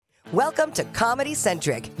Welcome to Comedy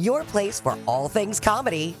Centric, your place for all things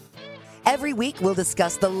comedy. Every week, we'll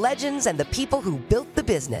discuss the legends and the people who built the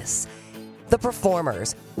business. The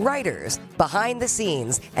performers, writers, behind the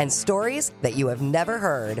scenes, and stories that you have never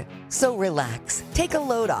heard. So relax, take a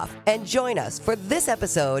load off, and join us for this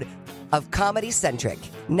episode of Comedy Centric.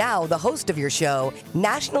 Now, the host of your show,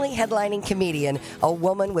 nationally headlining comedian, a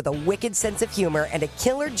woman with a wicked sense of humor and a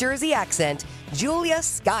killer Jersey accent, Julia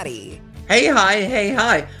Scotti. Hey,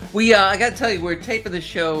 hi. I got to tell you, we're taping the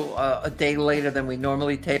show a day later than we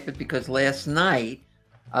normally tape it because last night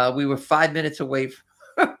we were 5 minutes away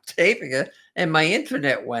from taping it and my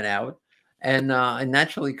internet went out. And I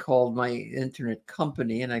naturally called my internet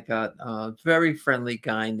company and I got a very friendly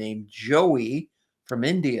guy named Joey from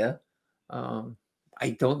India. I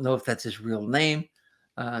don't know if that's his real name.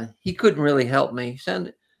 He couldn't really help me,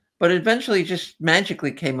 but eventually just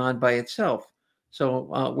magically came on by itself.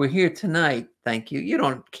 So we're here tonight. Thank you. You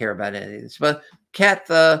don't care about any of this, but Kath,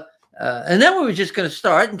 and then we were just going to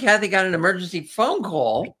start, and Kathy got an emergency phone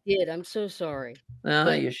call. I did. I'm so sorry.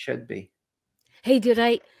 You should be. Hey, did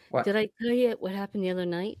I What? tell you what happened the other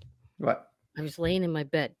night? What? I was laying in my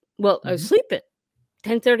bed. Well, I was sleeping,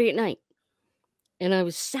 10:30 at night, and I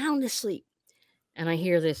was sound asleep, and I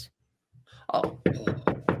hear this, Oh,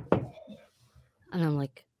 and I'm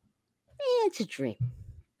like, it's a dream.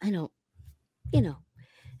 I don't,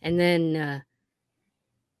 And then a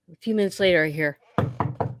few minutes later, I hear,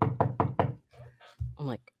 I'm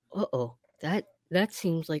like, uh-oh, that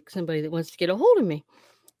seems like somebody that wants to get a hold of me.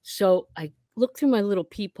 So I look through my little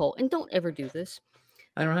peephole, and don't ever do this.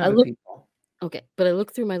 I don't have a people. Okay, but I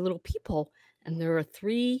look through my little peephole, and there are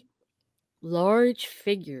 3 large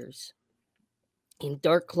figures in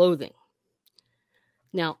dark clothing.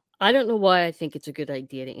 Now, I don't know why I think it's a good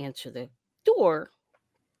idea to answer the door,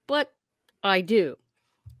 but I do.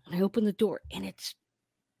 And I open the door, and it's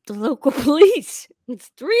the local police. It's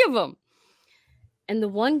 3 of them. And the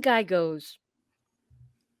one guy goes,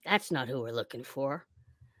 "That's not who we're looking for."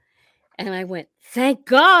 And I went, "Thank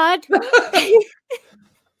God."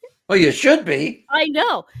 Well, you should be. I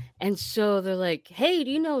know. And so they're like, "Hey,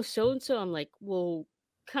 do you know so-and-so?" I'm like, "Well,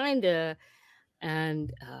 kind of."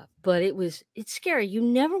 And, but it's scary. You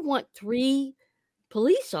never want 3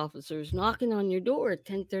 police officers knocking on your door at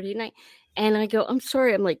 10:30 at night. And I go, "I'm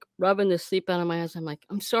sorry." I'm like rubbing the sleep out of my eyes. I'm like,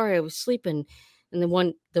 "I'm sorry, I was sleeping." And the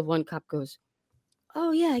one cop goes,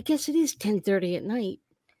 "Oh yeah, I guess it is 10:30 at night."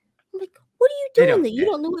 I'm like, "What are you doing that you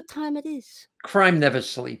don't know what time it is?" Crime never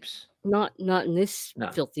sleeps. Not in this No.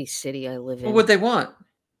 filthy city I live in. Well, what they want?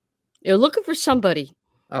 They're looking for somebody.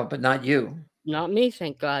 Oh, but not you. Not me,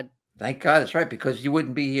 thank God. Thank God, that's right, because you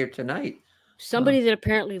wouldn't be here tonight. Somebody that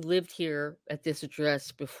apparently lived here at this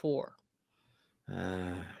address before.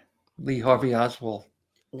 Lee Harvey Oswald.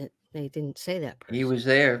 They didn't say that person. He was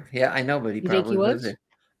there. Yeah, I know, but he You probably think he was? lived there.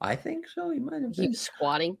 I think so. He might have He been. was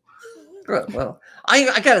squatting. Well,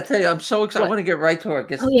 I got to tell you, I'm so excited. I What? want to get right to our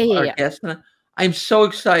guest. Oh, yeah. Guest tonight. I'm so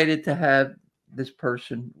excited to have this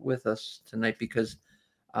person with us tonight because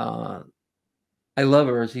I love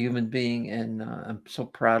her as a human being, and I'm so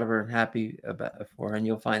proud of her and happy for her. And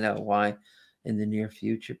you'll find out why in the near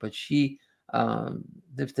future. But she,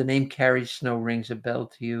 if the name Carrie Snow rings a bell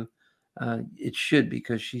to you, it should,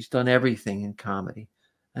 because she's done everything in comedy.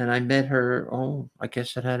 And I met her, I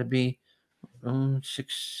guess it had to be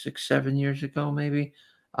 7 years ago, maybe.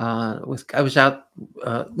 I was out,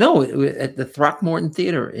 at the Throckmorton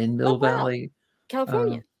Theater in Mill Valley,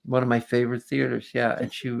 California. one of my favorite theaters. Yeah.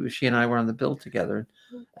 And she and I were on the bill together,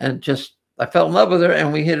 and I fell in love with her,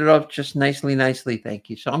 and we hit it off just nicely. Thank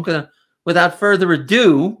you. So I'm going to, without further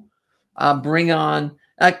ado, bring on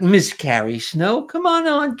Miss Carrie Snow. Come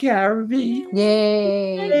on, Carrie.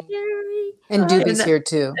 Yay. And Doobie's here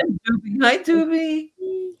too. And Doobie. Hi, Doobie.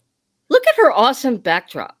 Look at her awesome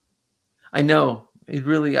backdrop. I know. It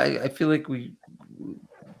really, I feel like we're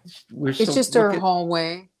It's just our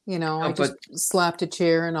hallway, I just slapped a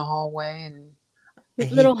chair in a hallway, and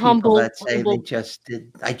Little humble that say they just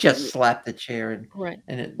did. I just slapped the chair and right.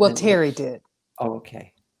 Terry did. Oh,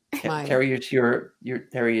 okay. Terry is your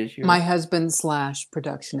my husband /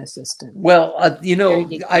 production assistant. Well,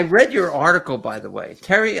 I read your article, by the way.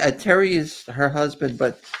 Terry is her husband,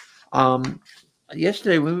 but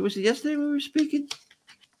yesterday, was it yesterday we were speaking?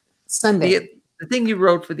 Sunday. The thing you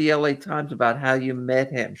wrote for the LA Times about how you met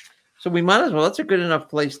him. So we might as well. That's a good enough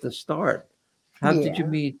place to start. How did you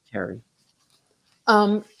meet Terry?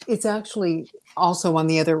 It's actually also on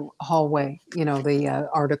the other hallway. The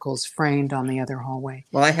article's framed on the other hallway.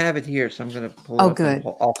 Well, I have it here, so I'm going to pull it up. Good.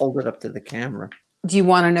 I'll hold it up to the camera. Do you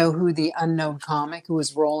want to know who the unknown comic who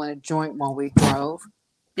was rolling a joint while we drove?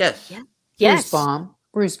 Yes. Yes. Bruce Baum.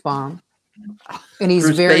 Bruce Baum. And he's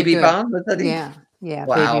Bruce very Baby good. Bomb? Is that he? Yeah,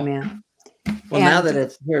 Wow. Baby Man. Well, now And-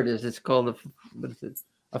 that here it is. It's called what is it?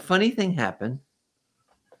 A Funny Thing Happened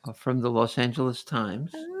from the Los Angeles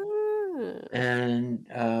Times, and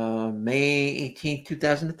May 18th,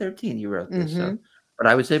 2013. You wrote this, so, but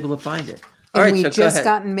I was able to find it. All And right, we so go just ahead.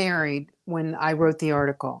 gotten married when I wrote the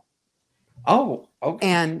article. Oh, okay.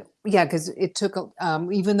 And yeah, because it took,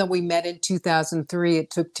 even though we met in 2003, it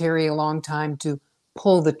took Terry a long time to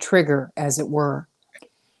pull the trigger, as it were.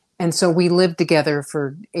 And so we lived together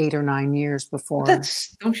for 8 or 9 years before.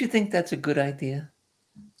 Don't you think that's a good idea?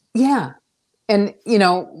 Yeah. And,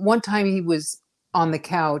 one time he was on the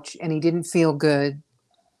couch and he didn't feel good.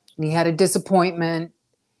 And he had a disappointment.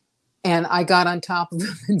 And I got on top of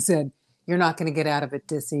him and said, "You're not going to get out of it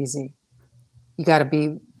this easy. You got to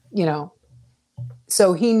be,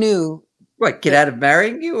 So he knew. What, get out of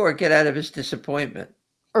marrying you or get out of his disappointment?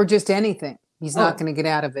 Or just anything. He's not going to get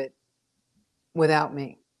out of it without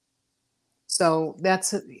me. So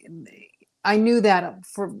I knew that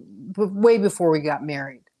for way before we got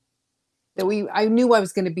married. I knew I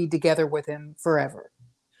was going to be together with him forever.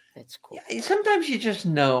 That's cool. Yeah, sometimes you just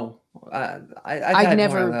know. I'd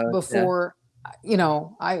never before,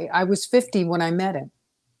 I was 50 when I met him.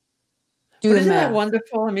 Isn't that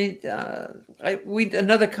wonderful? I mean,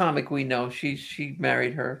 another comic we know, she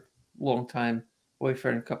married her longtime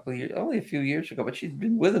boyfriend only a few years ago, but she's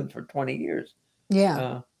been with him for 20 years.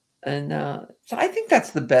 Yeah. So I think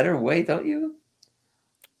that's the better way, don't you?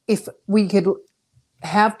 If we could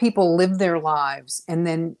have people live their lives and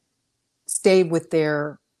then stay with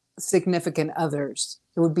their significant others,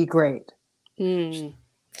 it would be great.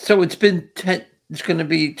 So it's been 10, it's going to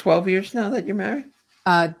be 12 years now that you're married?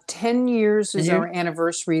 10 years is our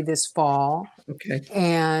anniversary this fall. Okay.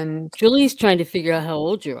 And Julie's trying to figure out how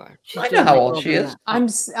old you are. I know how old she is. I'm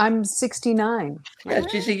 69. Yeah,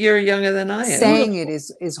 she's a year younger than I am. Saying it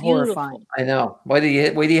is horrifying. I know. Why do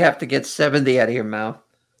you have to get 70 out of your mouth?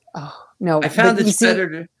 Oh, no. I found it's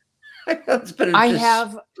better. I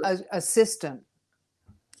have a system.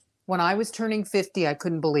 When I was turning 50, I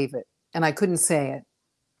couldn't believe it. And I couldn't say it.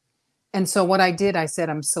 And so what I did, I said,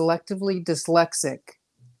 I'm selectively dyslexic.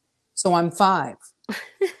 So I'm 5.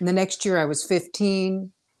 And the next year I was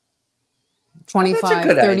 15, 25,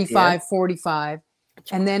 35, idea. 45.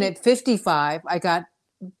 And then at 55, I got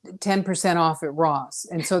 10% off at Ross.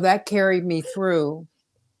 And so that carried me through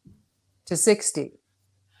to 60.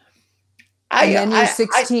 And then you're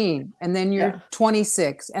 16. And then you're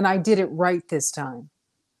 26. And I did it right this time.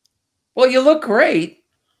 Well, you look great.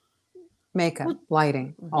 Makeup,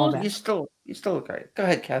 lighting, all that. You still look great. Go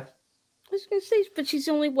ahead, Kath. I was going to say, but she's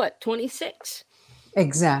only, 26?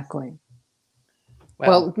 Exactly.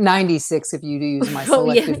 Well, 96 if you use my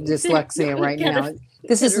selective dyslexia right now.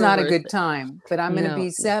 This is not a good time, but I'm going to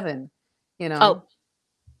be 7, Oh,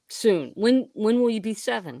 soon. When will you be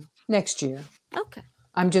 7? Next year. Okay.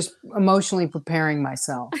 I'm just emotionally preparing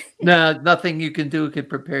myself. No, nothing you can do could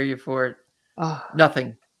prepare you for it.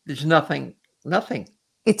 Nothing. There's nothing.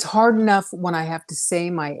 It's hard enough when I have to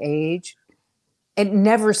say my age. It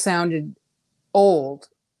never sounded old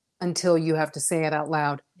until you have to say it out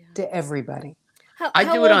loud to everybody. I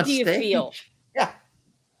do it on stage. How old do you feel? Yeah.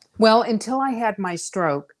 Well, until I had my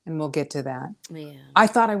stroke, and we'll get to that, I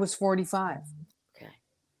thought I was 45. Okay.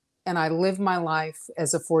 And I lived my life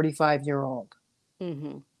as a 45-year-old.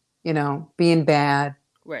 Mm-hmm. Being bad.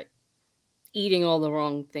 Right. Eating all the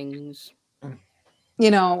wrong things.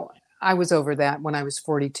 I was over that when I was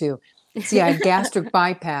 42. See, I had gastric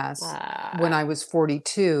bypass when I was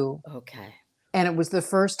 42. Okay. And it was the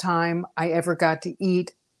first time I ever got to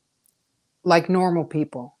eat like normal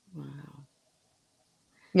people. Wow.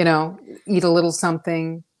 Eat a little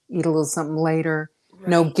something later. Right.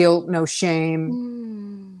 No guilt, no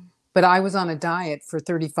shame. But I was on a diet for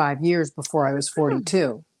 35 years before I was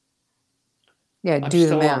 42. Yeah, do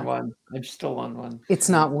the math. I'm still on one. It's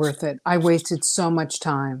not worth it. I wasted so much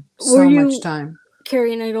time.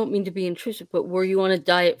 Carrie, and I don't mean to be intrusive, but were you on a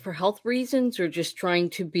diet for health reasons or just trying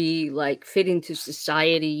to be fit into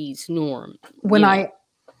society's norm? When I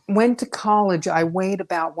went to college, I weighed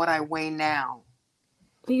about what I weigh now.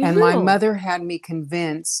 My mother had me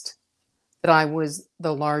convinced that I was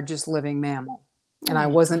the largest living mammal. And I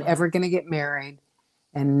wasn't ever going to get married.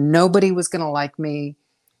 And nobody was going to like me.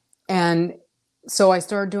 And so I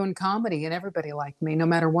started doing comedy and everybody liked me, no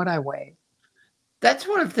matter what I weighed. That's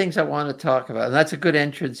one of the things I want to talk about. And that's a good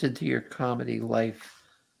entrance into your comedy life.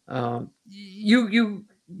 You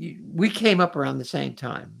we came up around the same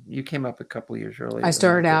time. You came up a couple of years earlier. I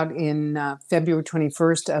started out in February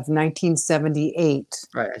 21st of 1978.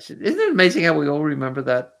 Right. I said, isn't it amazing how we all remember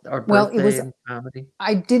that, our birthday in comedy?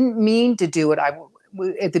 I didn't mean to do it.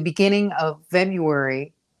 At the beginning of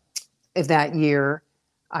February of that year,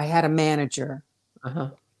 I had a manager.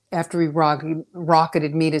 After he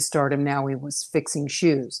rocketed me to stardom, now he was fixing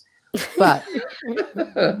shoes. But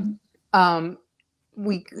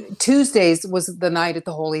Tuesdays was the night at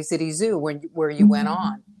the Holy City Zoo where you went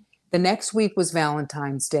on. The next week was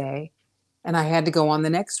Valentine's Day, and I had to go on the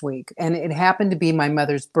next week. And it happened to be my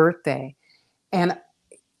mother's birthday. And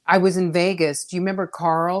I was in Vegas. Do you remember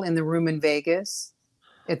Carl in the room in Vegas?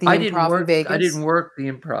 At the Improv in Vegas? I didn't work the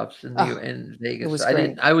Improvs in Vegas. It was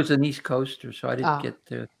great. I was an East Coaster, so I didn't get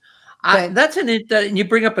to. And you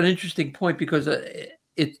bring up an interesting point, because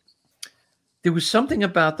there was something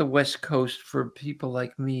about the West Coast for people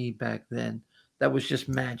like me back then that was just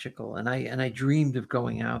magical, and I dreamed of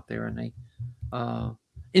going out there, and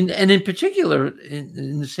in particular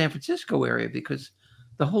in the San Francisco area, because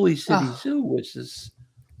the Holy City Zoo was this.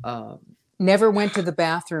 Never went to the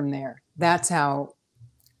bathroom there. That's how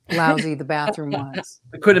lousy the bathroom was.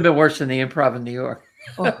 It couldn't have been worse than the Improv in New York.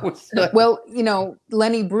 Well,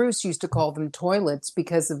 Lenny Bruce used to call them toilets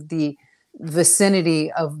because of the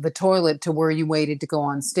vicinity of the toilet to where you waited to go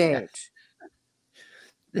on stage.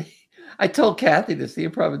 I told Kathy this. The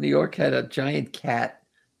Improv in New York had a giant cat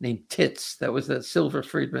named Tits. That was a Silver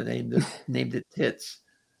Friedman named it Tits.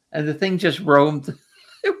 And the thing just roamed.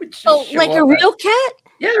 It would just like a real cat?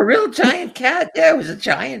 Yeah, a real giant cat. Yeah, it was a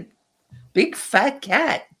giant, big, fat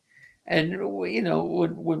cat. And,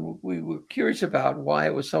 when we were curious about why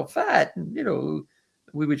it was so fat, and,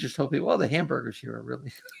 we would just tell people, well, the hamburgers here are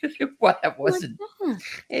really well, that wasn't.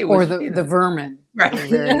 It was, the vermin. Right.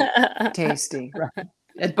 Very tasty. Right.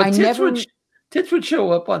 But Tits would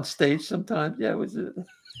show up on stage sometimes. Yeah, it was.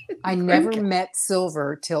 I never met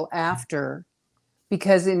Silver till after,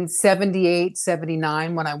 because in 78,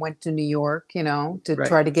 79, when I went to New York, to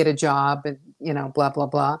try to get a job and, blah, blah,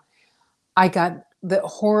 blah, I got the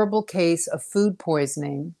horrible case of food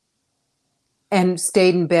poisoning and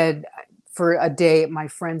stayed in bed for a day at my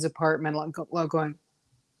friend's apartment going.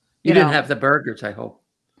 You didn't have the burgers, I hope.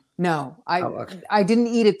 No, I didn't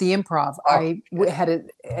eat at the Improv. I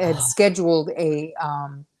had scheduled a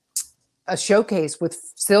showcase with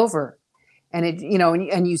Silver, and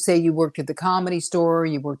and you say you worked at the Comedy Store,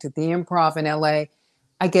 you worked at the Improv in LA.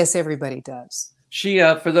 I guess everybody does. She,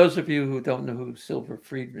 for those of you who don't know who Silver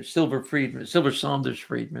Saunders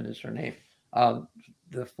Friedman is her name,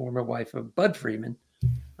 the former wife of Bud Friedman.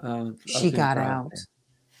 She got out.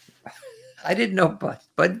 I didn't know Bud,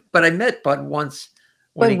 but I met Bud once.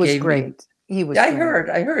 Bud was great. He was. I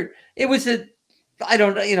heard it was I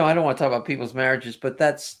don't want to talk about people's marriages, but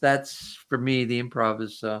that's for me. The Improv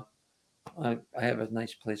is. I have a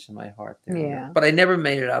nice place in my heart there. Yeah. But I never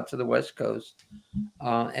made it out to the West Coast,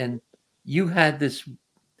 and you had this.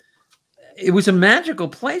 It was a magical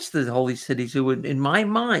place, the Holy City Zoo, in my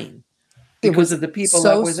mind, because of the people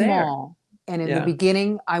that were small. There. And in the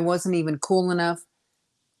beginning, I wasn't even cool enough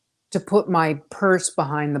to put my purse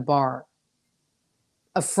behind the bar.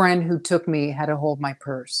 A friend who took me had to hold my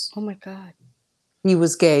purse. Oh my God. He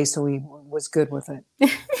was gay, so he was good with it.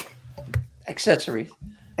 Accessory.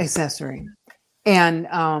 And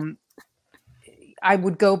I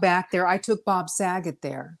would go back there. I took Bob Saget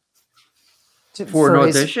there. For an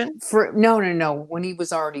audition? No. When he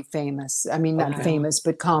was already famous. I mean, not famous,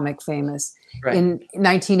 but comic famous. Right. In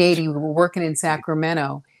 1980, we were working in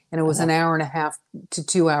Sacramento, and it was an hour and a half to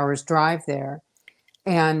 2 hours drive there.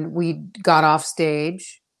 And we got off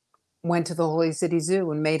stage, went to the Holy City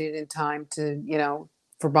Zoo, and made it in time to,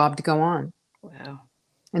 for Bob to go on. Wow.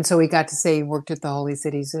 And so he got to say he worked at the Holy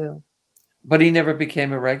City Zoo. But he never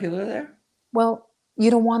became a regular there? Well, you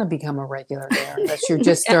don't want to become a regular there unless you're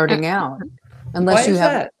just starting out. Why is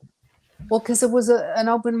that? Well, because it was an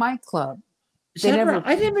open mic club.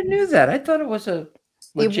 I never knew that. I thought it was a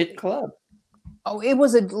legit club. Oh, it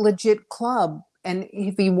was a legit club. And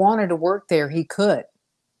if he wanted to work there, he could.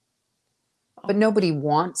 But nobody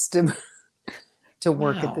wants to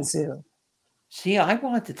work at the zoo. See, I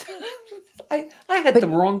wanted to. I had the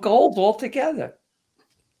wrong goals altogether.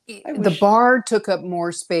 The bar took up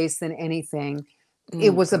more space than anything.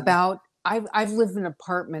 It was about. I've lived in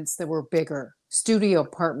apartments that were bigger. Studio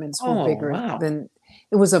apartments were bigger than.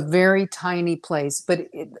 It was a very tiny place, but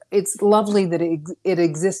it's lovely that it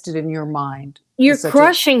existed in your mind. You're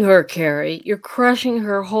crushing her, Carrie. You're crushing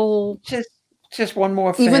her whole. Just one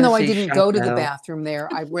more. Even though I didn't go to the bathroom there,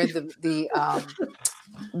 I read the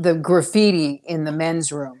graffiti in the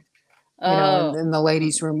men's room. in the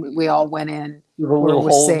ladies' room. We all went in With a where it little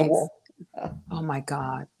was hole in the safe. wall. Oh my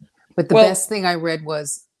God. But the best thing I read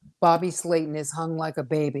was Bobby Slayton is hung like a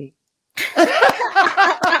baby.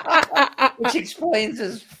 Which explains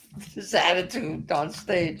his attitude on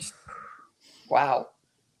stage. Wow.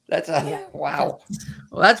 Wow.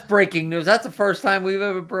 Well, that's breaking news. That's the first time we've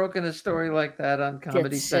ever broken a story like that on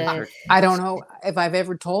Comedy Centric. I don't know if I've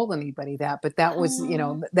ever told anybody that, but that was,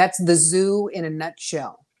 that's the zoo in a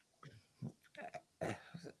nutshell.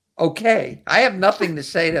 Okay. I have nothing to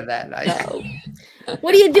say to that.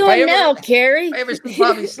 What are you doing now, Carrie? If I ever see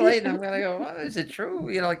Bobby Slayton, I'm going to go, well, is it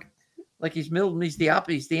true? Like he's Milton, he's the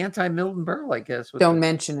anti-Milton Berle, I guess. Don't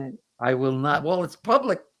mention it. I will not. Well, it's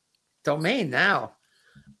public domain now.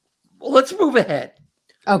 Well, let's move ahead.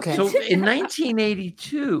 Okay. So in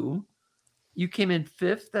 1982, you came in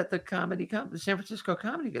 5th at the San Francisco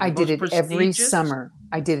Comedy. I did it every summer.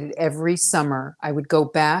 I would go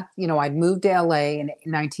back. I'd moved to LA in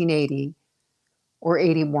 1980 or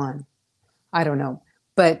 81. I don't know.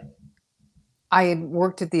 But I had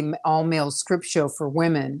worked at the all-male strip show for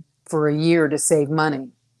women for a year to save money.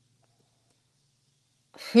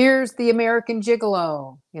 Here's the American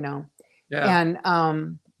Gigolo, Yeah.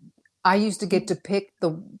 And I used to get to pick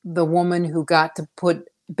the woman who got to put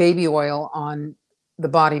baby oil on the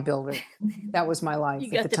bodybuilder. That was my life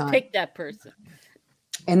at the time. You got to pick that person.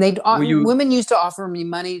 And women used to offer me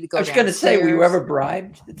money to go. I was going to say, were you ever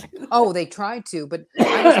bribed? Oh, they tried to, but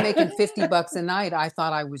I was making $50 a night. I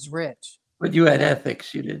thought I was rich. But you had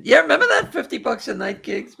ethics. You did. Yeah, remember that $50 a night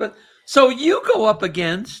gigs? But so you go up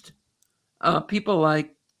against people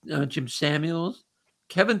like Jim Samuels,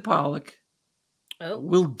 Kevin Pollak,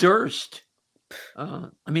 Will Durst.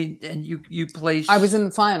 And you placed. I was in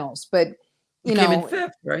the finals, but you came in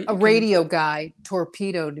 5th, right? A radio guy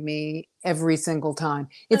torpedoed me every single time.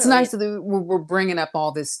 It's nice that we're bringing up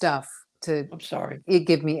all this stuff to. I'm sorry. It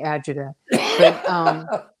give me agita,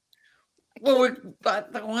 but well,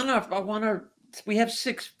 we have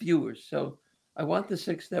 6 viewers, so I want the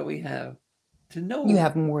 6 that we have to know. You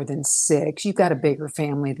have more than 6. You've got a bigger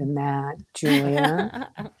family than that, Julia.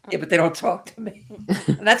 Yeah, but they don't talk to me.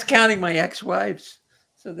 And that's counting my ex-wives.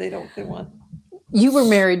 So they want. You were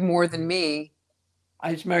married more than me.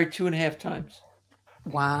 I was married 2.5 times.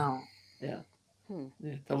 Wow. Yeah.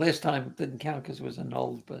 Yeah. The last time didn't count because it was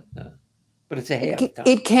annulled, but it's a half time.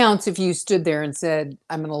 It counts if you stood there and said,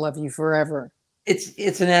 "I'm going to love you forever."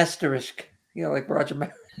 It's an asterisk, like Roger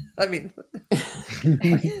Maris. I mean,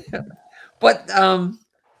 but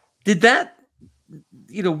did that,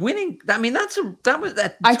 winning? I mean, that was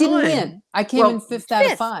that. I didn't win. I came in 5th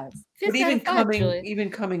out of 5. But even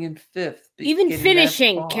coming in 5th, even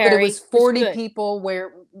finishing, Carrie, but it was 40 people.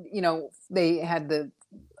 Where they had the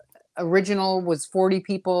original was 40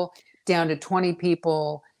 people, down to 20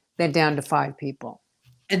 people, then down to 5 people.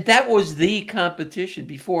 And that was the competition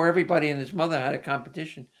before everybody and his mother had a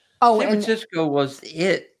competition. Oh, San Francisco was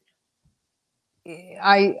it.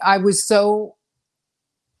 I was so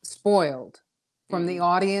spoiled from the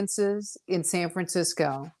audiences in San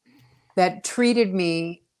Francisco that treated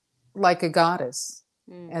me like a goddess,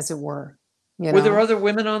 as it were. Were there other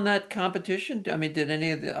women on that competition? I mean, did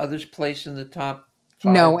any of the others place in the top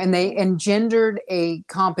 5? No, and they engendered a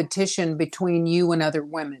competition between you and other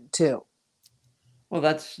women too. Well,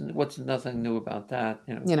 that's what's nothing new about that,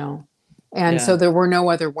 And so there were no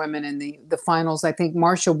other women in the finals. I think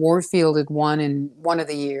Marsha Warfield had won in one of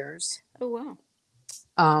the years. Oh,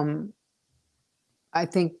 wow. I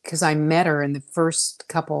think because I met her in the first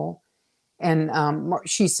couple, and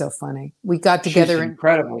she's so funny. We got together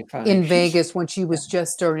incredibly funny. in Vegas when she was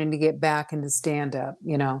just starting to get back into stand-up,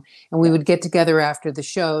 and we would get together after the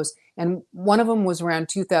shows. And one of them was around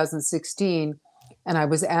 2016, and I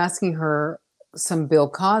was asking her some Bill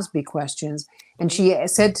Cosby questions, and she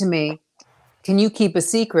said to me, "Can you keep a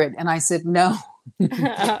secret?" And I said, "No."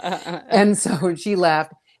 And so she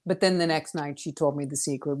laughed. But then the next night she told me the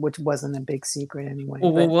secret, which wasn't a big secret anyway.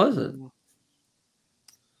 Well, what was it?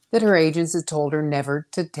 That her agents had told her never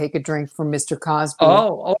to take a drink from Mr. Cosby.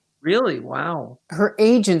 Oh, really? Wow. Her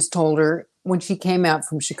agents told her when she came out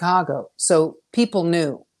from Chicago. So people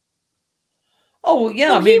knew. Oh,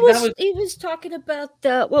 yeah. Well, he was talking about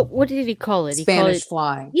what did he call it? Spanish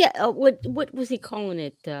Fly. Yeah. What was he calling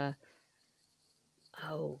it?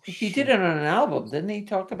 He did it on an album, didn't he?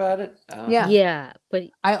 Talk about it. Yeah, but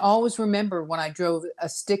I always remember when I drove a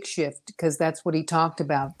stick shift because that's what he talked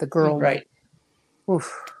about. The girl, right?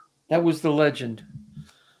 Oof. That was the legend.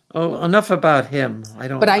 Oh, enough about him.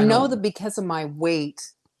 But I know that because of my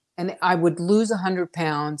weight, and I would lose 100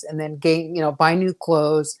 pounds and then gain, buy new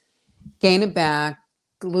clothes, gain it back,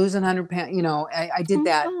 lose 100 pounds. I did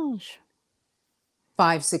that. Gosh.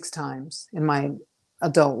 5-6 times in my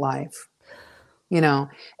adult life, and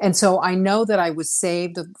so I know that I was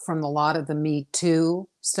saved from a lot of the Me Too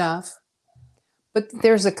stuff, but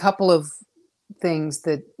there's a couple of things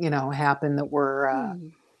that happened that were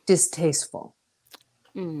distasteful.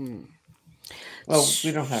 Well,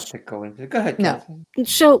 we don't have to go into it. Go ahead, No. Kathy.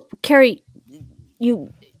 So, Carrie,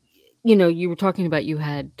 you were talking about you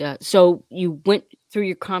had so you went through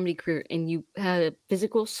your comedy career and you had a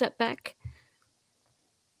physical setback.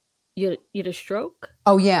 You had a stroke?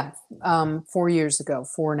 Oh yeah, 4.5 years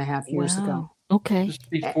ago. Okay. Just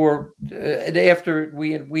before and after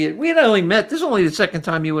we had only met. This is only the second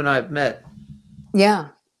time you and I have met. Yeah.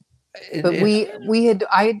 But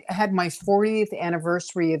I had my 40th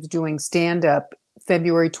anniversary of doing stand-up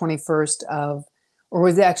February 21st or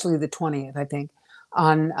was it actually the 20th, I think,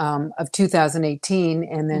 of 2018.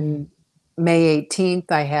 And then May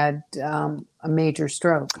 18th, I had a major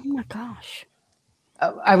stroke. Oh my gosh.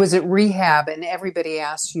 I was at rehab and everybody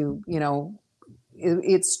asks you,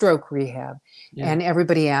 it's stroke rehab. Yeah. And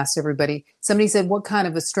everybody asks everybody. Somebody said, what kind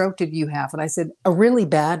of a stroke did you have? And I said, a really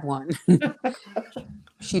bad one.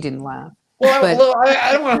 She didn't laugh. Well,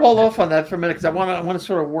 I don't want to hold off on that for a minute because I want to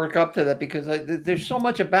sort of work up to that because there's so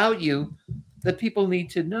much about you that people need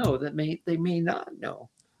to know that they may not know.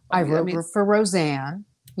 I wrote for Roseanne.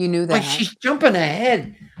 You knew that. She's jumping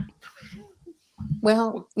ahead.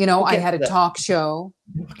 Well, I had a talk show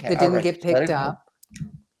that didn't get picked up.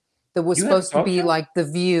 That was supposed to be like The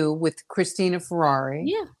View with Christina Ferrari.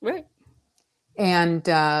 Yeah, right. And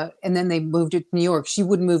then they moved it to New York. She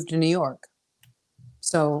wouldn't move to New York.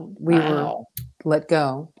 So we were let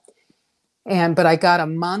go. But I got a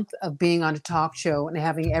month of being on a talk show and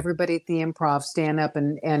having everybody at the Improv stand up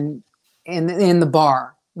and in the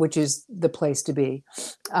bar, which is the place to be,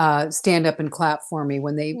 stand up and clap for me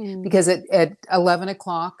because at 11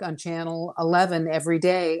 o'clock on Channel 11 every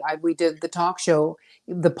day, we did the talk show.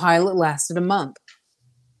 The pilot lasted a month.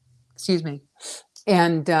 Excuse me.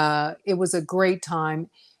 And it was a great time.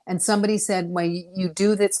 And somebody said, well, you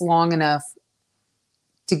do this long enough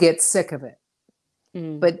to get sick of it.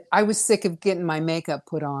 But I was sick of getting my makeup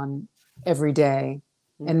put on every day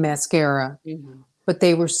and mascara. But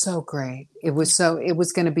they were so great. It was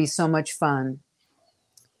going to be so much fun.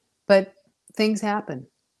 But things happen,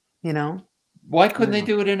 Why couldn't they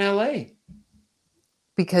do it in LA?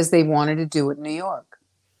 Because they wanted to do it in New York.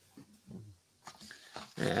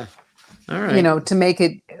 Yeah. All right. To make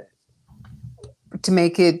it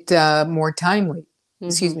more timely.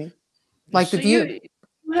 Excuse me. Like so The View.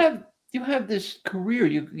 You have this career.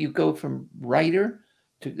 You go from writer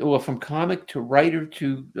from comic to writer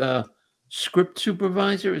to script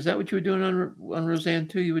supervisor. Is that what you were doing on Roseanne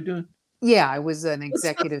too? You were doing? Yeah, I was an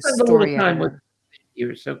executive story editor.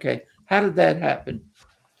 Years. Okay. How did that happen?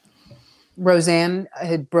 Roseanne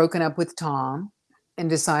had broken up with Tom and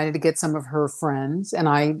decided to get some of her friends.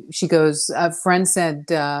 And she goes, a friend said,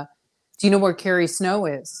 do you know where Carrie Snow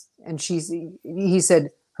is? And he said,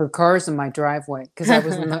 her car's in my driveway because I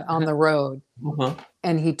was on the road.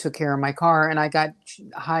 And he took care of my car. And I got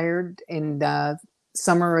hired in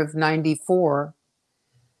summer of 94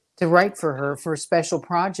 to write for her for special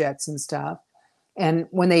projects and stuff. And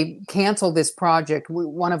when they canceled this project,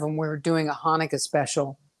 one of them, we were doing a Hanukkah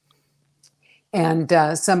special. And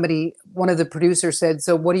one of the producers said,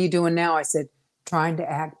 so what are you doing now? I said, trying to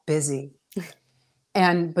act busy.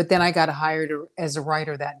 But then I got hired as a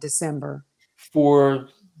writer that December. For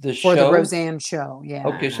the show? For the Roseanne show, yeah.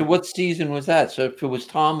 Okay, so what season was that? So if it was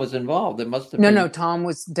Tom was involved, it must have been... No, Tom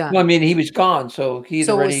was done. Well, I mean, he was gone, so he'd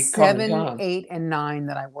already it was come 7, and gone. 8, and 9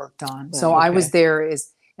 that I worked on. So I was there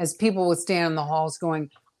as people would stand in the halls going,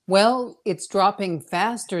 well, it's dropping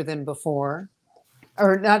faster than before.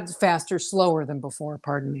 Or not faster, slower than before,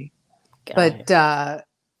 pardon me. But the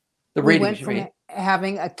we went from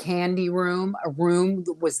having a candy room, a room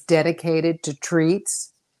that was dedicated to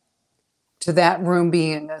treats, to that room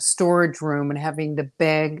being a storage room and having to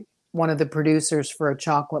beg one of the producers for a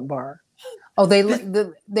chocolate bar. Oh, they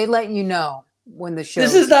let you know when the show.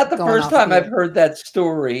 This is not the first time I've heard that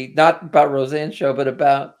story, not about Roseanne's show, but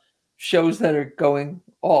about shows that are going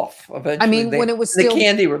off eventually. I mean, when it was still the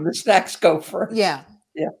candy room, the snacks go first. Yeah.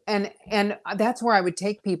 Yeah. And that's where I would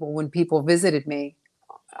take people when people visited me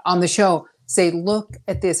on the show, say, look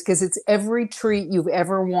at this, because it's every treat you've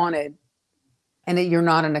ever wanted. And you're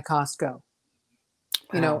not in a Costco.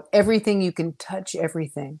 Wow. Everything you can touch,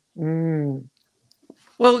 everything. Well,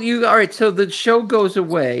 all right. So the show goes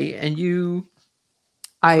away and you.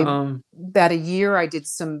 That a year I did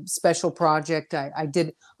some special project. I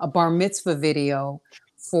did a bar mitzvah video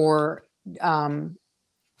for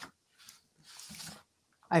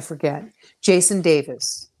I forget. Jason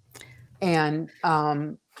Davis. And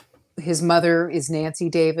his mother is Nancy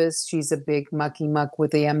Davis. She's a big mucky muck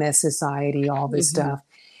with the MS Society, all this stuff.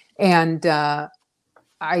 And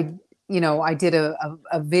I did a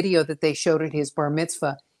video that they showed at his bar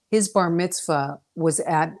mitzvah. His bar mitzvah was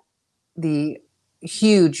at the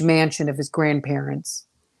huge mansion of his grandparents.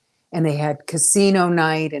 And they had casino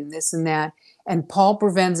night and this and that. And Paul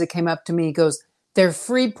Provenza came up to me. He goes, "They're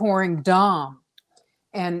free pouring Dom."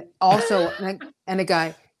 And also, and a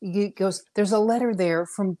guy, he goes, "There's a letter there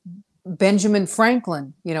from Benjamin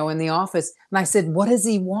Franklin, in the office." And I said, "What does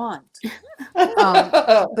he want?"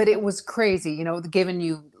 But it was crazy, giving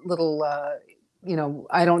you little,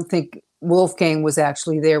 I don't think Wolfgang was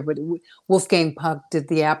actually there, but Wolfgang Puck did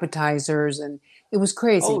the appetizers, and it was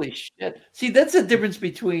crazy. Holy shit. See, that's the difference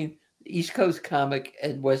between East Coast comic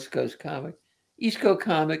and West Coast comic. East Coast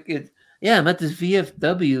comic is, I'm at this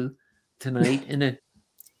VFW tonight, and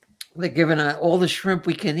they're giving out all the shrimp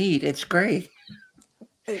we can eat. It's great.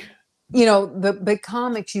 The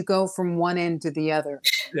comics, you go from one end to the other.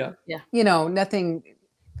 Yeah. Nothing.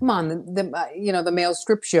 Come on, the male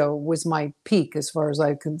strip show was my peak as far as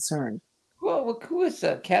I'm concerned. Well, who was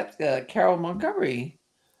Carol Montgomery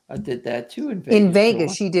did that too in Vegas. In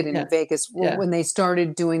Vegas, she did it in Vegas when they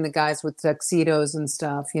started doing the guys with tuxedos and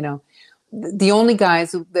stuff. The only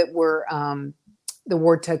guys that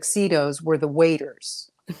wore tuxedos were the waiters.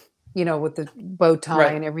 With the bow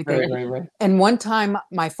tie and everything. Right. And one time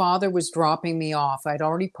my father was dropping me off. I'd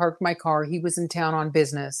already parked my car. He was in town on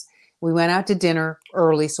business. We went out to dinner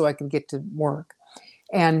early so I could get to work.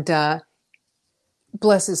 And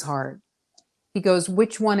bless his heart, he goes,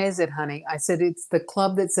 "Which one is it, honey?" I said, "It's the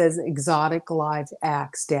club that says Exotic Live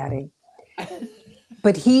Acts, Daddy."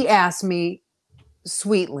 But he asked me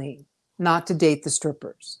sweetly not to date the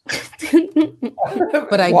strippers.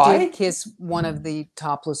 But I did kiss one of the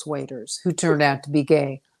topless waiters who turned out to be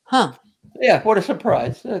gay. Huh. Yeah, what a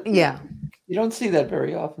surprise. Yeah. You don't see that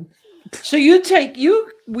very often. So you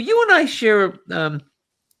and I share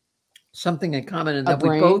something in common in that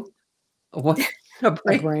we both a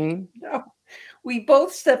brain. No. We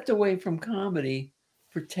both stepped away from comedy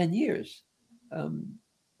for 10 years.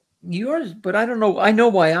 Yours, but I don't know. I know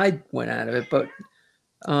why I went out of it, but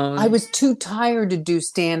I was too tired to do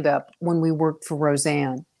stand-up when we worked for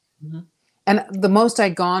Roseanne. Mm-hmm. And the most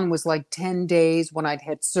I'd gone was like 10 days when I'd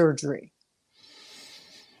had surgery.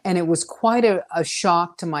 And it was quite a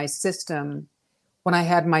shock to my system when I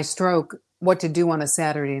had my stroke, what to do on a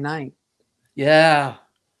Saturday night. Yeah.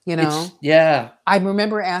 I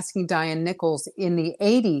remember asking Diane Nichols in the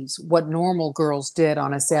 80s what normal girls did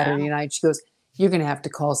on a Saturday night. She goes, "You're going to have to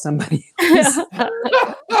call somebody else."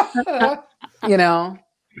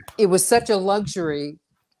 It was such a luxury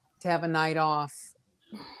to have a night off,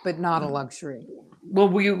 but not a luxury. Well,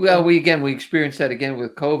 we experienced that again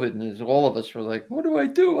with COVID, and all of us were like, "What do I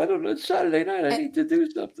do? I don't know. It's Saturday night. I need to do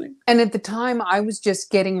something." And at the time, I was just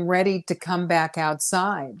getting ready to come back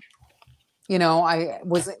outside. I'd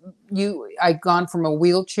gone from a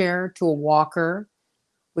wheelchair to a walker,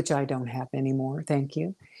 which I don't have anymore. Thank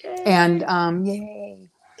you. Yay. And yay.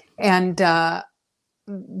 And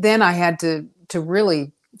then I had to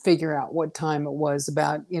really figure out what time it was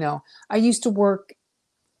about. I used to work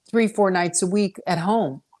 3-4 nights a week at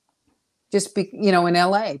home, just in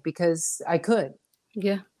LA because I could.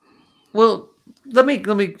 Yeah. Well, let me.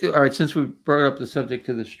 All right. Since we brought up the subject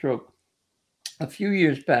of the stroke, a few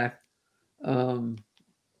years back,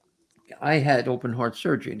 I had open heart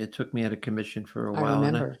surgery, and it took me out of commission for a while. I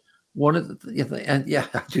remember. One of the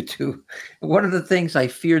I do too. One of the things I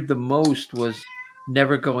feared the most was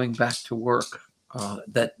never going back to work.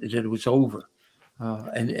 That it was over,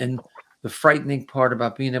 and the frightening part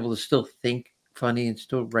about being able to still think funny and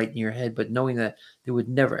still write in your head, but knowing that there would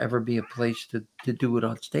never ever be a place to do it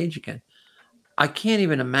on stage again. I can't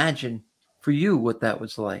even imagine for you what that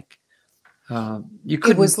was like. You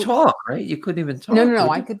couldn't talk, right? You couldn't even talk. No.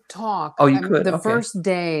 I could talk. Oh, you could. The first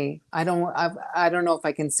day, I don't know if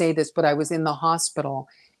I can say this, but I was in the hospital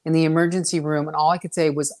in the emergency room, and all I could say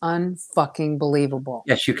was unfucking believable.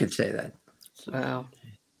 Yes, you could say that. So. Wow.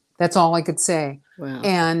 That's all I could say. Wow.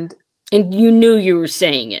 And you knew you were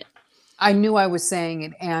saying it. I knew I was saying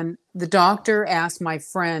it. And the doctor asked my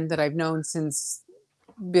friend that I've known since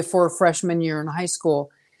before freshman year in high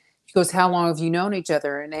school. She goes, "How long have you known each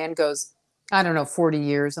other?" And Ann goes, "I don't know, 40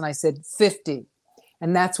 years." And I said, 50.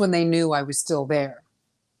 And that's when they knew I was still there.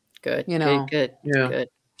 Good. Good. Yeah. Good.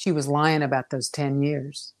 She was lying about those 10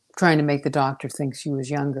 years, trying to make the doctor think she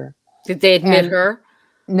was younger. Did they admit her?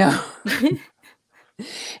 No.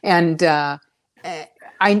 And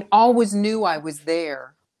I always knew I was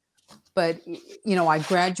there, But, I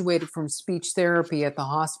graduated from speech therapy at the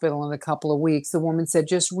hospital in a couple of weeks. The woman said,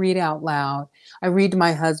 just read out loud. I read to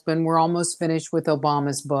my husband. We're almost finished with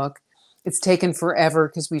Obama's book. It's taken forever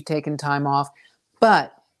because we've taken time off.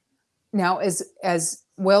 But now, as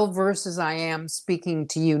well-versed as I am speaking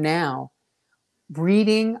to you now,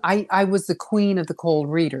 reading, I was the queen of the cold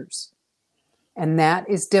readers. And that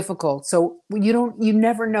is difficult. So you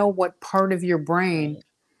never know what part of your brain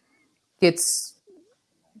gets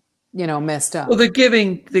messed up. Well, they're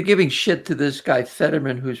giving shit to this guy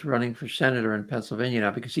Fetterman, who's running for senator in Pennsylvania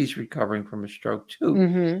now, because he's recovering from a stroke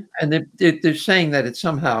too, and they're saying that it's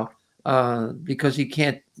somehow because he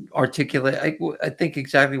can't articulate. I think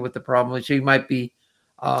exactly what the problem is. He might be.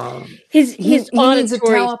 His he needs a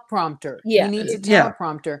auditory. teleprompter. Yeah. He needs a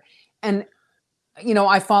teleprompter, and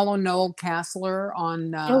I follow Noel Kassler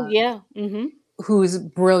on. Oh yeah. Who's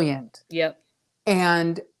brilliant. Yep.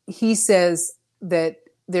 And he says that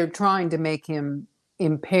they're trying to make him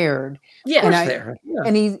impaired. Yeah.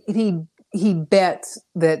 And he bets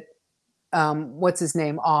that what's his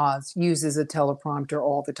name, Oz, uses a teleprompter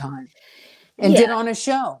all the time and did on a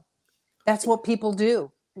show. That's what people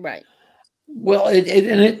do. Right. Well,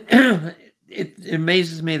 it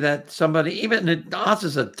amazes me that somebody, even Oz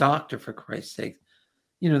is a doctor, for Christ's sake,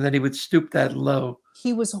 that he would stoop that low.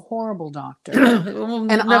 He was a horrible doctor. Well,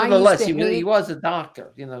 and nevertheless, he was a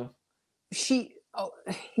doctor,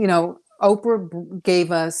 Oprah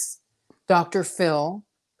gave us Dr. Phil,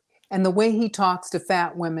 and the way he talks to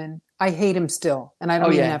fat women, I hate him still, and I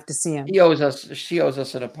don't even have to see him. She owes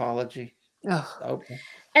us an apology. Okay.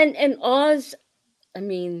 And Oz, I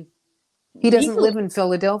mean, he doesn't live in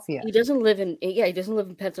Philadelphia. He doesn't live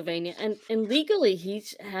in Pennsylvania, and legally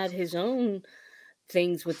he's had his own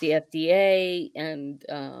things with the FDA and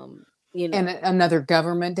and another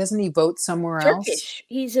government. Doesn't he vote somewhere else?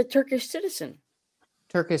 He's a Turkish citizen.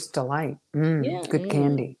 Turkish delight. Good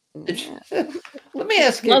candy. Let me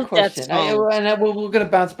ask you a question. We're going to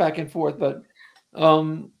bounce back and forth, but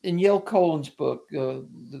in Yale Cohen's book,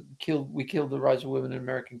 We Killed the Rise of Women in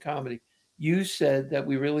American Comedy, you said that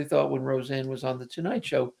we really thought when Roseanne was on The Tonight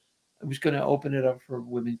Show, it was going to open it up for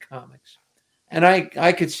women comics. And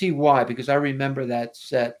I could see why, because I remember that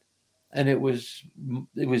set, and it was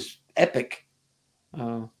epic.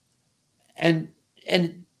 And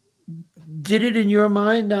did it in your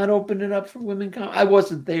mind not open it up for women? I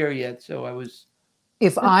wasn't there yet, so I was.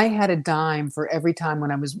 If I had a dime for every time when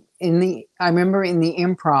I was I remember in the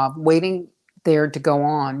Improv waiting there to go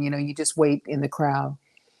on. You just wait in the crowd,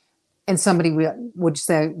 and somebody would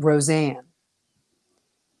say Roseanne,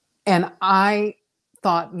 and I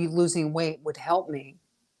thought losing weight would help me.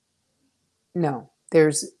 No,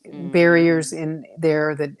 there's barriers in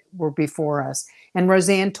there that were before us. And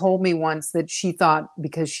Roseanne told me once that she thought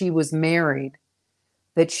because she was married,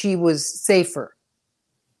 that she was safer.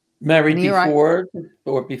 Married before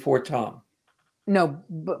or before Tom? No,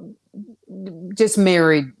 but just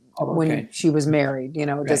married when she was married.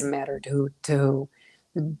 It doesn't matter to who.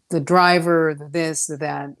 The driver, this,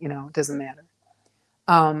 that, it doesn't matter.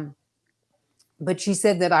 But she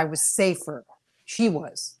said that I was safer. She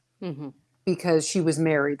was. Because she was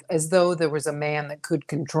married, as though there was a man that could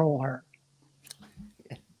control her.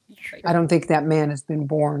 I don't think that man has been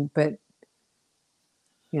born, but,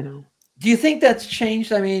 Do you think that's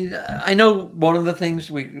changed? I mean, I know one of the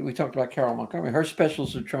things we talked about Carol Montgomery, her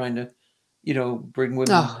specials are trying to, bring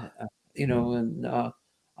women, and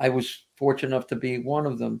I was fortunate enough to be one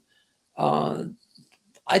of them.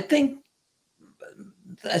 I think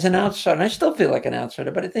as an outsider, and I still feel like an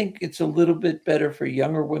outsider, but I think it's a little bit better for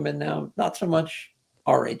younger women now, not so much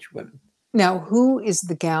our age women. Now, who is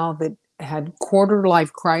the gal that had quarter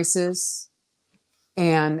life crisis,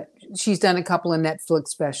 and she's done a couple of Netflix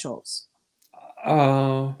specials?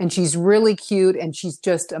 And she's really cute, and she's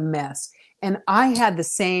just a mess. And I had the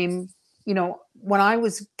same, when I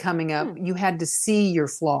was coming up, you had to see your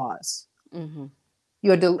flaws. You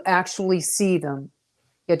had to actually see them.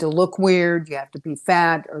 You had to look weird. You have to be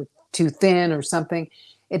fat or too thin or something.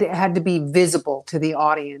 It had to be visible to the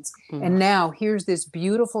audience. And now here's this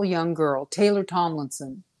beautiful young girl, Taylor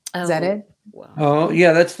Tomlinson. Is that it? Wow. Oh,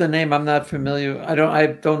 yeah, that's the name. I'm not familiar. I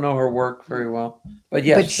don't know her work very well. But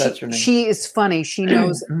yes, that's her name. She is funny. She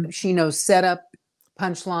knows setup,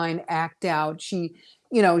 punchline, act out. She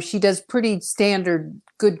does pretty standard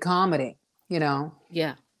good comedy, Yeah.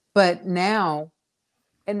 But now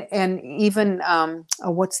and even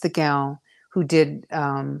what's the gal who did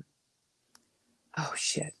that's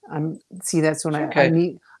when I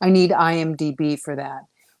need IMDb for that.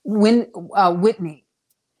 Whitney.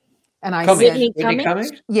 And I said Whitney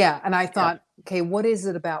Cummings? Yeah, and I thought, okay, what is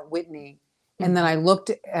it about Whitney And then I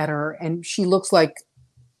looked at her, and she looks like,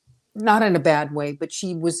 not in a bad way, but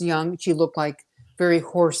she was young. She looked like very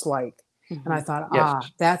horse-like. And I thought,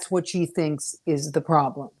 that's what she thinks is the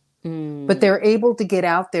problem. But they're able to get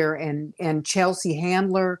out there, and Chelsea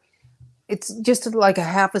Handler, it's just like a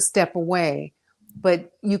half a step away,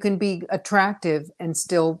 but you can be attractive and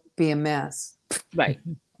still be a mess. Right.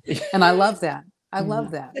 And I love that. I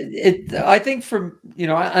love that. I think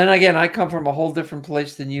and again, I come from a whole different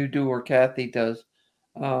place than you do or Kathy does.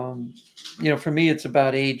 For me, it's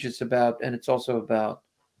about age. And it's also about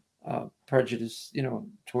prejudice,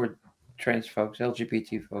 toward trans folks,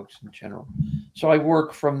 LGBT folks in general. So I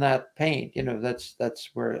work from that pain. That's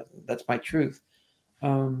my truth.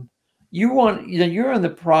 You're in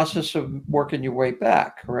the process of working your way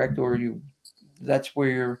back, correct? Or that's where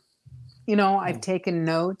you're. I've taken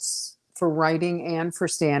notes for writing and for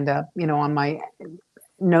stand-up, on my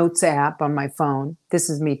notes app on my phone.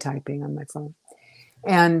 This is me typing on my phone.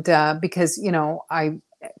 And because, I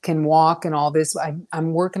can walk and all this,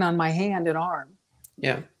 I'm working on my hand and arm.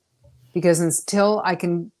 Yeah. Because until I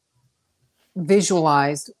can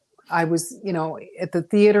visualize, I was, at the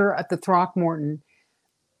theater at the Throckmorton,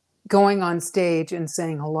 going on stage and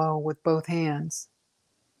saying hello with both hands.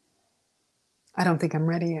 I don't think I'm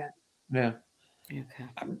ready yet. Yeah. Okay.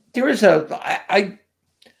 There is I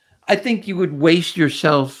think you would waste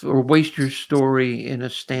yourself or waste your story in a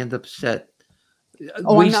stand-up set.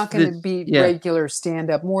 I'm not going to be regular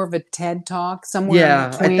stand-up, more of a TED Talk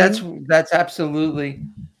somewhere in between. That's absolutely.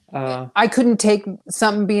 I couldn't take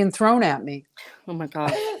something being thrown at me. Oh my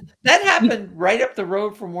God. That happened right up the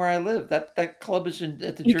road from where I live. That club is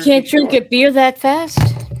at the You Jersey can't Shore. drink a beer that fast?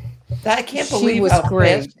 I can't believe she was how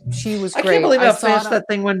great. fast. She was I great. can't believe how fast that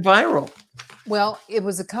thing went viral. Well, it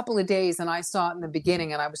was a couple of days, and I saw it in the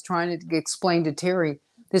beginning, and I was trying to explain to Terry,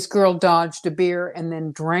 this girl dodged a beer and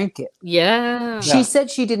then drank it. Yeah. She said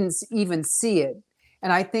she didn't even see it.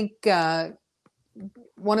 And I think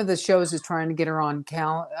one of the shows is trying to get her on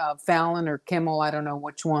Fallon or Kimmel. I don't know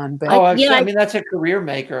which one. But I mean, that's a career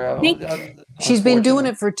maker. She's been doing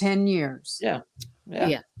it for 10 years. Yeah.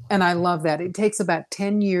 And I love that. It takes about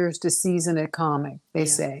 10 years to season a comic, they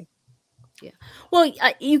say. Yeah. Well,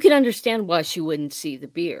 you can understand why she wouldn't see the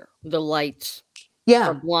beer. The lights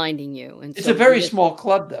are blinding you. And it's a very small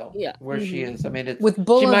club, though, where she is. I mean, it's with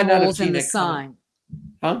bullet holes in the sign.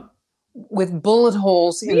 Huh? With bullet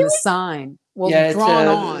holes in the sign. Well, drawn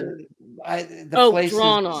on.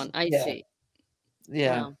 Drawn on. I see.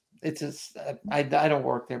 Yeah. Wow. It's just, I don't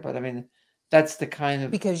work there, but I mean, that's the kind of.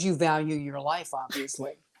 Because you value your life,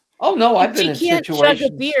 obviously. Oh, no, I've been in situations. She can't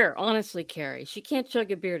chug a beer, honestly, Carrie. She can't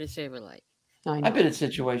chug a beer to save her life. I've been in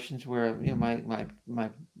situations where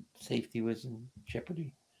my safety was in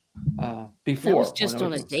jeopardy before. That was just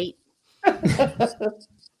on a date.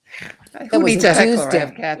 Who needs a heckler? I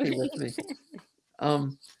have Kathy with me.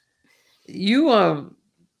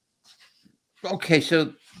 Okay,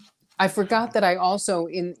 so I forgot that I also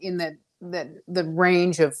in the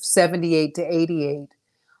range of 78 to 88.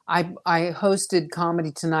 I hosted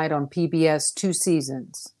Comedy Tonight on PBS 2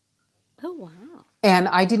 seasons. Oh, wow. And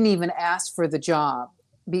I didn't even ask for the job.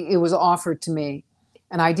 It was offered to me.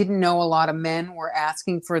 And I didn't know a lot of men were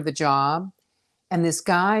asking for the job. And this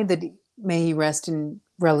guy, that may he rest in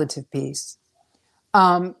relative peace,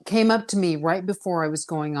 came up to me right before I was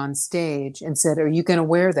going on stage and said, "Are you going to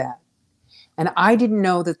wear that?" And I didn't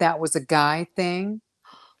know that was a guy thing,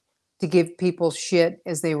 to give people shit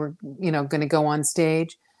as they were, going to go on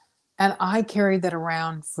stage. And I carried that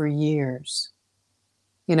around for years,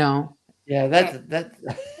 Yeah, that.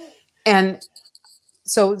 And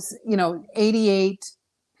so, 88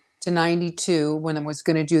 to 92, when I was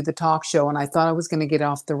going to do the talk show, and I thought I was going to get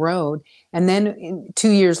off the road. And then 2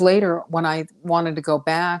 years later, when I wanted to go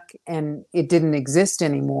back and it didn't exist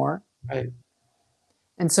anymore. Right.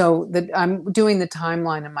 And so I'm doing the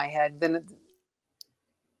timeline in my head. Then.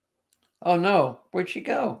 Oh, no. Where'd she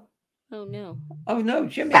go? Oh, no. Oh, no,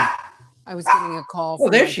 Jimmy. I was getting a call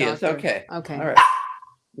from there my she doctor. is. Okay. All right.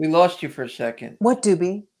 We lost you for a second. What,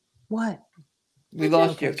 Doobie? What? We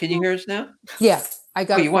lost you. Can you hear us now? Yeah, I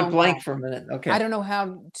got. You went blank for a minute. Okay. I don't know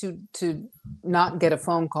how to not get a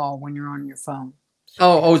phone call when you're on your phone.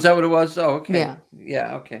 Oh, is that what it was? Oh, okay.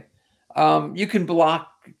 Yeah. Okay. You can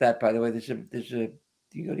block that, by the way. There's a.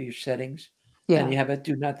 You go to your settings. Yeah. And you have a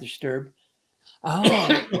do not disturb.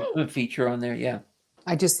 Oh. Feature on there. Yeah.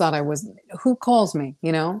 I just thought I was. Who calls me?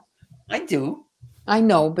 I do. I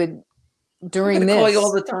know, but during this, call you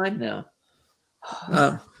all the time now.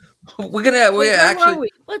 We're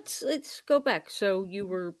actually. Let's go back. So you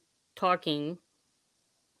were talking,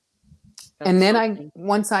 and then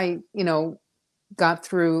once I got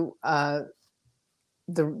through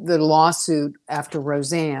the lawsuit after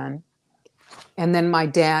Roseanne, and then my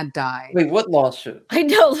dad died. Wait, what lawsuit? I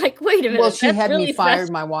know, like, wait a minute. Well, she that's had really me fired.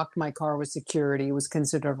 I walked my car with security. It was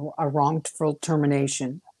considered a wrongful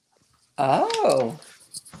termination. Oh.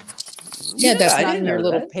 Yeah, that's I not didn't in your know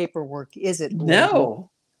little that. paperwork, is it? No.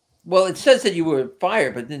 Well, it says that you were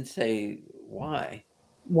fired, but didn't say why.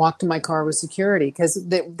 Walked my car with security because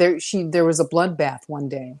there was a bloodbath one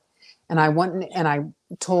day, and I went and I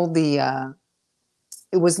told the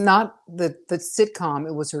it was not the sitcom,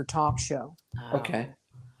 it was her talk show. Okay.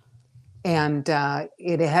 And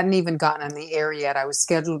it hadn't even gotten on the air yet. I was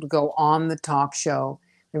scheduled to go on the talk show.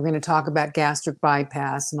 They were going to talk about gastric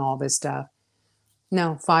bypass and all this stuff.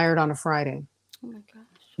 No, fired on a Friday. Oh my gosh.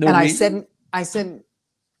 No and reason? I said,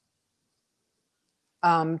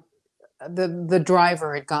 the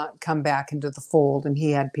driver had come back into the fold, and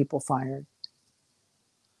he had people fired.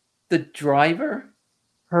 The driver?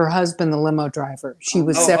 Her husband, the limo driver. She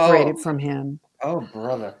was separated from him. Oh,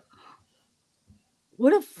 brother.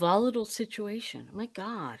 What a volatile situation. Oh my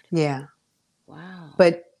God. Yeah. Wow.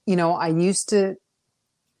 But, I used to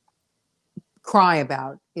cry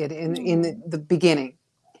about it in the beginning.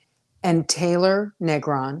 And Taylor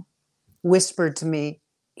Negron whispered to me,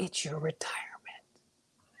 "It's your retirement."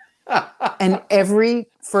 And every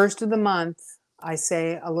first of the month, I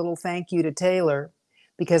say a little thank you to Taylor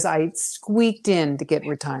because I squeaked in to get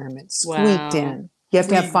retirement. Squeaked in. You have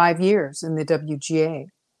to have 5 years in the WGA.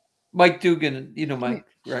 Mike Dugan, Mike,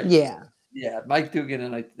 right? Yeah. Yeah, Mike Dugan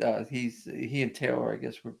and he and Taylor, I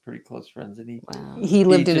guess, were pretty close friends, and he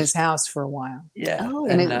lived in his house for a while. Yeah,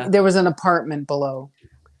 and there was an apartment below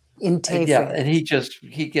in Tayfair. Yeah, and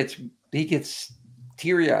he gets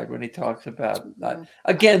teary-eyed when he talks about that.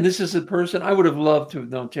 Again, this is a person I would have loved to have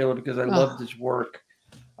known Taylor because I loved his work.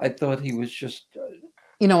 I thought he was just,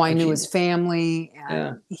 I knew his family,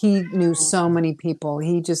 and he knew so many people.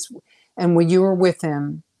 And when you were with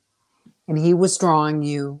him, and he was drawing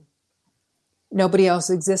you. Nobody else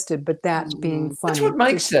existed, but that being funny. That's what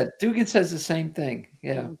Mike said. Dugan says the same thing.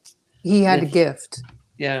 Yeah. He had a gift.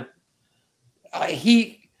 Yeah. I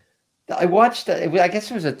watched that. I guess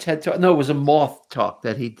it was a TED Talk. No, it was a Moth Talk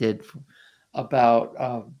that he did about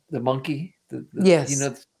the monkey.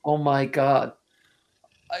 Yes. Oh my God.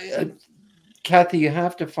 Kathy, you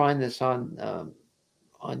have to find this on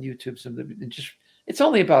YouTube. It's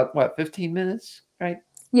only about 15 minutes, right?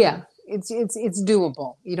 Yeah. It's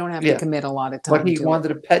doable. You don't have to commit a lot of time. But he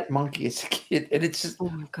wanted a pet monkey as a kid, and it's just, oh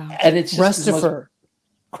my God, and it's Rustifer.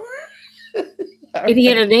 And he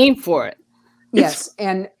had a name for it. Yes,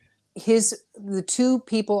 and the two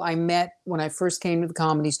people I met when I first came to the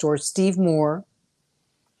Comedy Store, Steve Moore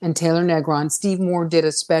and Taylor Negron. Steve Moore did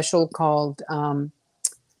a special called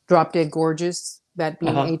 "Drop Dead Gorgeous," that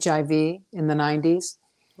being HIV in the 90s.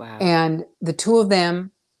 Wow! And the two of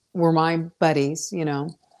them were my buddies,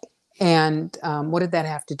 And what did that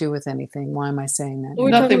have to do with anything? Why am I saying that?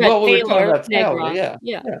 Nothing. Well, we were talking about Taylor.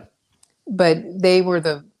 Yeah. But they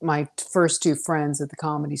were my first two friends at the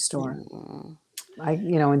Comedy Store.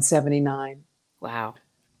 In 79. Wow.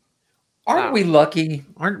 Aren't we lucky?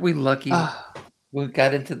 We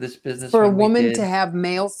got into this business for a woman to have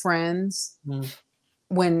male friends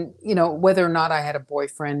when, whether or not I had a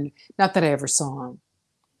boyfriend, not that I ever saw them,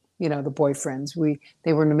 the boyfriends,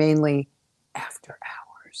 they were mainly after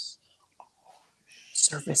hours.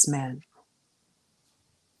 Servicemen.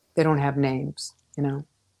 They don't have names, No,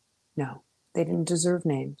 they didn't deserve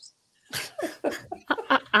names.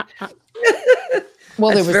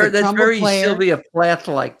 Well, there was the that's trumpet very player, Sylvia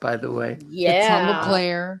Plath-like, by the way. Yeah. The trumpet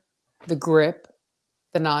player, the grip,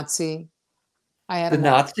 the Nazi. I had the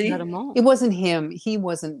Nazi. It wasn't him. He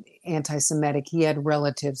wasn't anti-Semitic. He had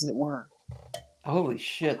relatives that were. Holy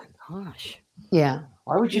shit! Gosh. Yeah.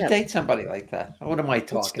 Why would you date somebody like that? What am I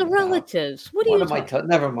talking about? It's the relatives. What are you talking?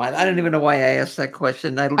 Never mind. I don't even know why I asked that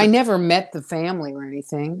question. I never met the family or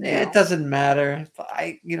anything. It doesn't matter.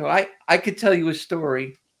 I could tell you a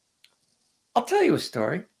story. I'll tell you a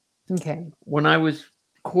story. Okay. When I was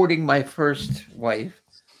courting my first wife,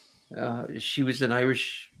 she was an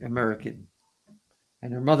Irish American,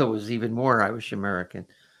 and her mother was even more Irish American,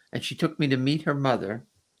 and she took me to meet her mother.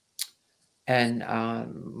 And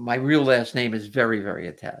my real last name is very, very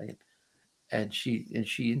Italian. And she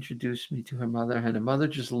introduced me to her mother, and her mother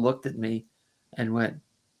just looked at me and went,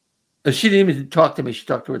 she didn't even talk to me. She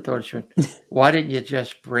talked to her daughter. She went, "Why didn't you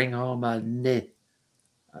just bring home a nit?"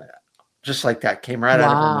 Just like that, came right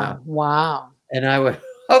out of her mouth. Wow. And I went,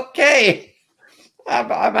 "Okay,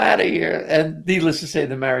 I'm out of here." And needless to say,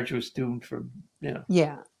 the marriage was doomed from,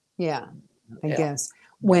 Yeah. I guess.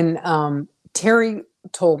 When Terry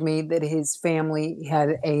told me that his family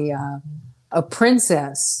had a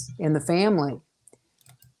princess in the family,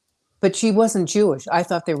 but she wasn't Jewish. I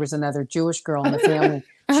thought there was another Jewish girl in the family.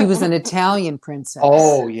 She was an Italian princess.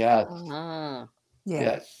 Oh, yes. Uh-huh. Yeah.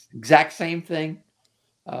 Yes. Exact same thing.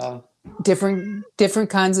 Different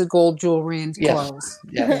kinds of gold jewelry and Yes. clothes.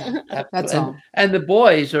 Yes. Yeah, that's all. And the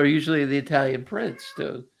boys are usually the Italian prince,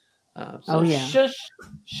 too. Oh, yeah.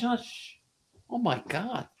 Shush. Oh, my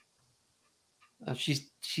God.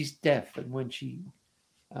 She's deaf, and when she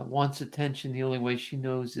wants attention, the only way she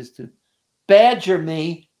knows is to badger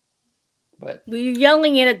me. But Well, you're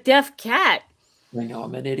yelling at a deaf cat. I know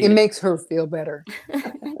I'm an idiot. It makes her feel better,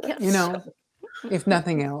 You know, if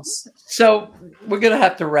nothing else. So we're gonna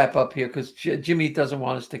have to wrap up here because Jimmy doesn't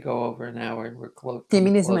want us to go over an hour, and we're close. Hey,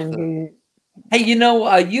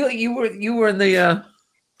 you were in the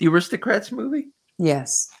Aristocrats movie?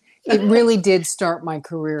 Yes, it really did start my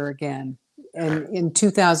career again. And in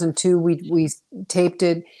 2002, we taped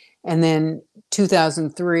it, and then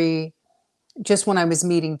 2003, just when I was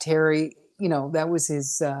meeting Terry, that was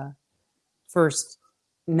his first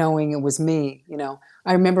knowing it was me.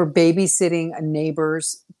 I remember babysitting a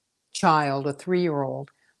neighbor's child, a 3-year-old,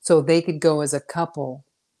 so they could go as a couple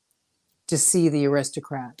to see the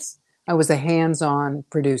Aristocrats. I was a hands-on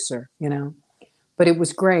producer, but it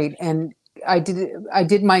was great. And I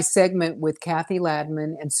did my segment with Kathy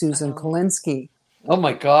Ladman and Susan Kolinsky. Oh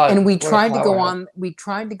my God! And we tried to go on. We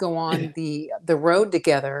tried to go on the road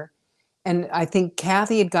together, and I think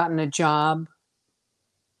Kathy had gotten a job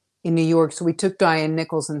in New York, so we took Diane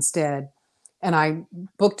Nichols instead. And I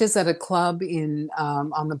booked us at a club in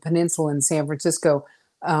on the peninsula in San Francisco.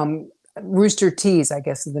 Rooster Teas, I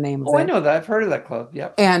guess, is the name of it. Oh, I know that. I've heard of that club.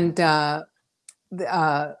 Yep. And I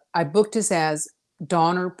booked us as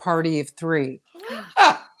Donner Party of 3.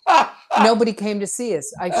 Nobody came to see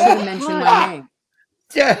us. I should have mentioned my name.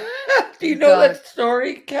 Yeah. Do you know that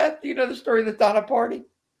story, Kat? Do you know the story of the Donner Party?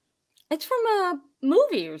 It's from a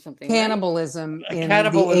movie or something. Cannibalism right? in the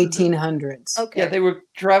 1800s. Okay. Yeah, they were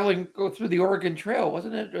go through the Oregon Trail,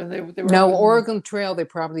 wasn't it? And they were Oregon Trail. They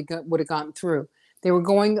probably would have gotten through. They were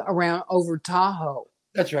going around over Tahoe.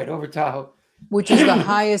 That's right, over Tahoe, which is the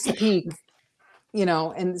highest peak.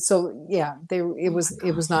 And so it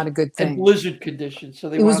was not a good thing. And blizzard conditions. So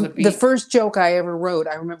they it was wanted to be the first joke I ever wrote.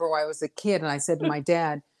 I remember when I was a kid, and I said to my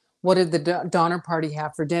dad, "What did the Donner Party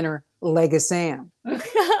have for dinner? Leg of Sam."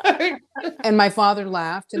 And my father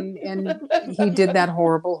laughed, and he did that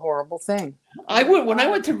horrible thing. When I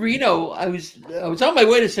went to Reno, I was on my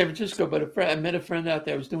way to San Francisco, but I met a friend out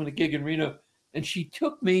there. I was doing a gig in Reno, and she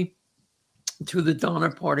took me to the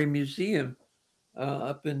Donner Party Museum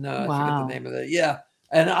up in I forget the name of it. Yeah,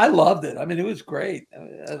 and I loved it. I mean, it was great.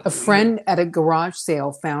 A friend at a garage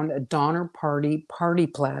sale found a Donner Party party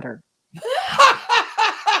platter.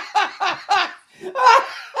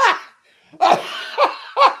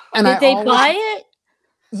 And did they buy it?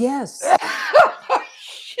 Yes.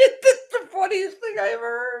 Shit, that's the funniest thing I ever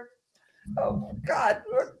heard. Oh God,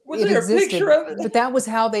 was there a picture of it? But that was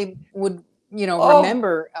how they would,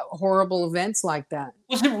 remember horrible events like that.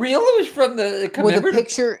 Was it real? It was from the with a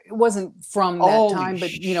picture. It wasn't from that time,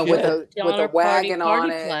 but with a wagon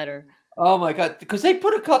on it. Platter. Oh my God! Because they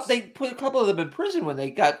put a couple of them in prison when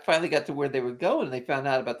they finally got to where they were going. And they found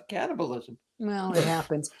out about the cannibalism. Well, it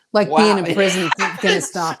happens. Like being in prison isn't going to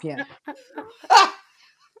stop you.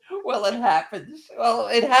 Well, it happens. Well,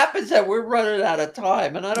 it happens that we're running out of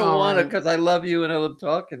time, and I don't want to because I love you and I love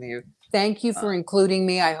talking to you. Thank you for including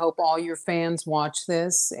me. I hope all your fans watch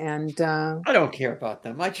this. And I don't care about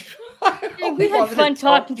them. We had fun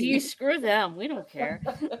talking to you. Screw them. We don't care.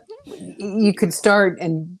 You could start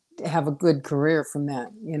and have a good career from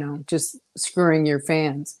that. Just screwing your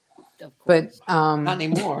fans. But not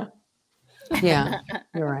anymore. Yeah,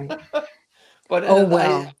 you're right. But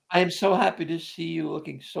I am so happy to see you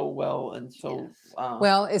looking so well and so.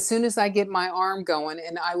 Well, as soon as I get my arm going,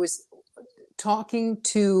 and I was talking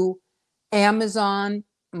to Amazon,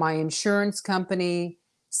 my insurance company,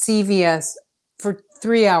 CVS for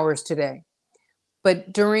 3 hours today.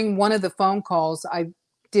 But during one of the phone calls, I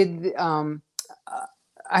did.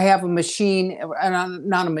 I have a machine,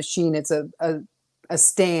 not a machine. It's a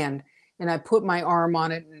stand, and I put my arm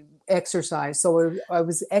on it and exercise. So I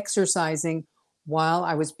was exercising while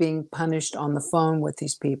I was being punished on the phone with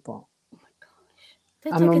these people. Oh my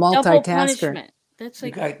gosh. I'm a multitasker. That's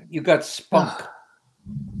like you got spunk.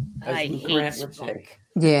 I hate spunk.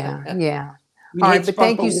 Yeah. All right, but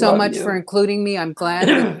thank you so much for including me. I'm glad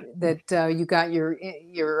that you got your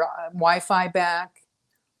Wi-Fi back.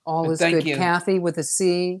 All is good. You. Kathy with a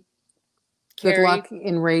C. Carrie, good luck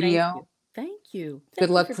in radio. Thank you. Good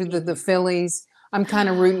luck for the Phillies. I'm kind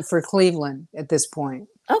of rooting for Cleveland at this point.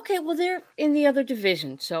 Okay, well, they're in the other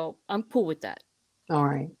division, so I'm cool with that. All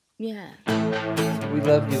right. Yeah. We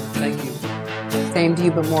love you. Thank you. Same to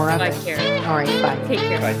you, but more of Bye, it. Carrie. All right. Bye. Take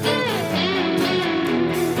care. Bye.